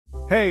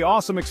Hey,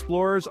 awesome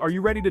explorers, are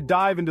you ready to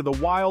dive into the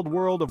wild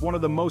world of one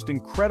of the most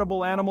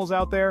incredible animals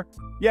out there?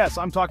 Yes,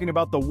 I'm talking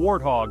about the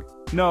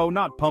warthog. No,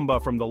 not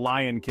Pumbaa from The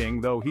Lion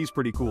King, though he's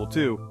pretty cool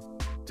too.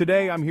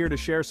 Today I'm here to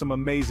share some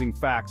amazing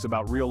facts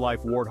about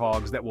real-life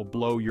warthogs that will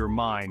blow your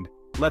mind.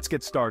 Let's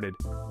get started.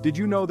 Did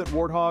you know that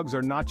warthogs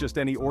are not just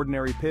any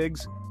ordinary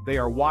pigs? They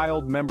are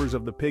wild members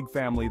of the pig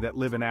family that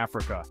live in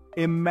Africa.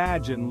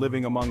 Imagine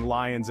living among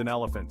lions and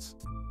elephants.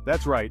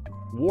 That's right,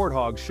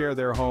 warthogs share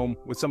their home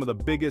with some of the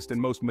biggest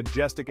and most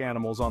majestic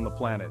animals on the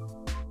planet.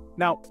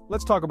 Now,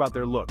 let's talk about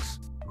their looks.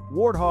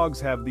 Warthogs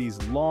have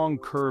these long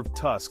curved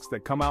tusks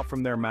that come out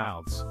from their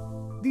mouths.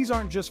 These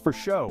aren't just for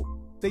show.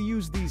 They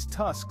use these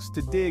tusks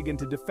to dig and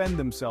to defend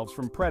themselves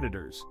from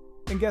predators.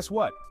 And guess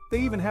what?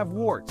 They even have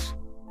warts.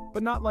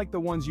 But not like the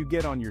ones you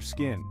get on your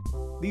skin.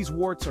 These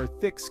warts are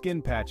thick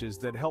skin patches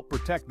that help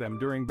protect them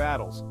during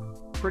battles.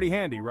 Pretty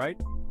handy, right?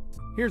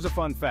 Here's a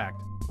fun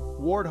fact.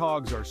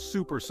 Warthogs are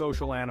super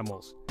social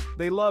animals.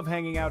 They love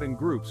hanging out in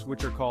groups,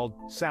 which are called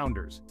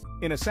sounders.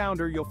 In a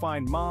sounder, you'll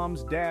find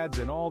moms, dads,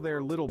 and all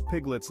their little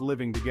piglets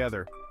living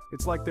together.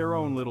 It's like their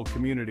own little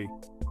community.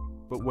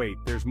 But wait,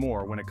 there's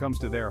more. When it comes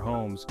to their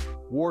homes,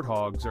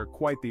 warthogs are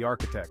quite the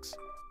architects.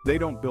 They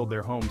don't build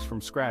their homes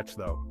from scratch,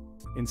 though.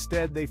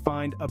 Instead, they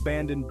find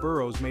abandoned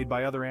burrows made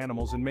by other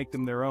animals and make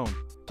them their own.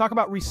 Talk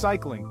about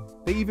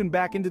recycling. They even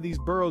back into these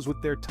burrows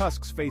with their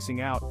tusks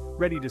facing out,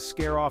 ready to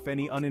scare off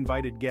any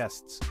uninvited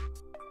guests.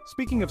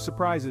 Speaking of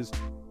surprises,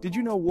 did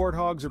you know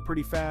warthogs are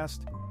pretty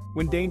fast?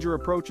 When danger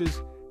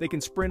approaches, they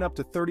can sprint up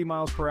to 30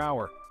 miles per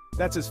hour.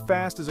 That's as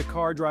fast as a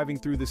car driving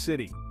through the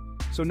city.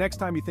 So next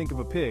time you think of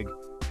a pig,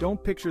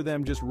 don't picture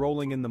them just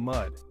rolling in the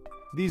mud.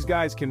 These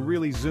guys can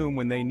really zoom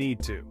when they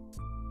need to.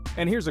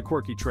 And here's a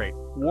quirky trait.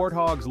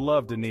 Warthogs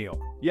love to kneel.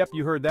 Yep,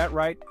 you heard that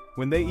right.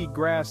 When they eat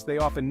grass, they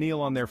often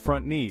kneel on their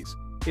front knees.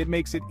 It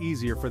makes it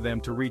easier for them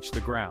to reach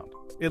the ground.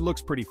 It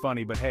looks pretty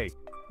funny, but hey,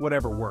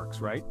 whatever works,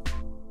 right?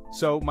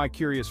 So, my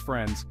curious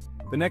friends,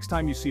 the next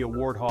time you see a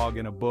warthog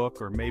in a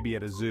book or maybe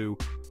at a zoo,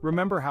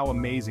 remember how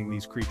amazing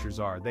these creatures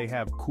are. They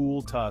have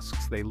cool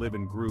tusks, they live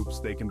in groups,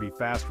 they can be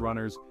fast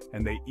runners,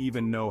 and they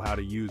even know how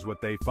to use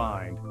what they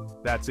find.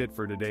 That's it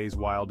for today's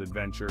wild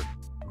adventure.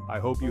 I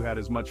hope you had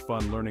as much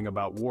fun learning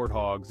about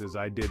warthogs as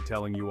I did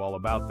telling you all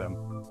about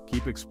them.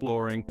 Keep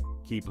exploring,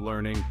 keep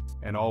learning,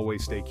 and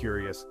always stay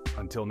curious.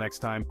 Until next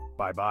time,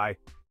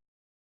 bye-bye.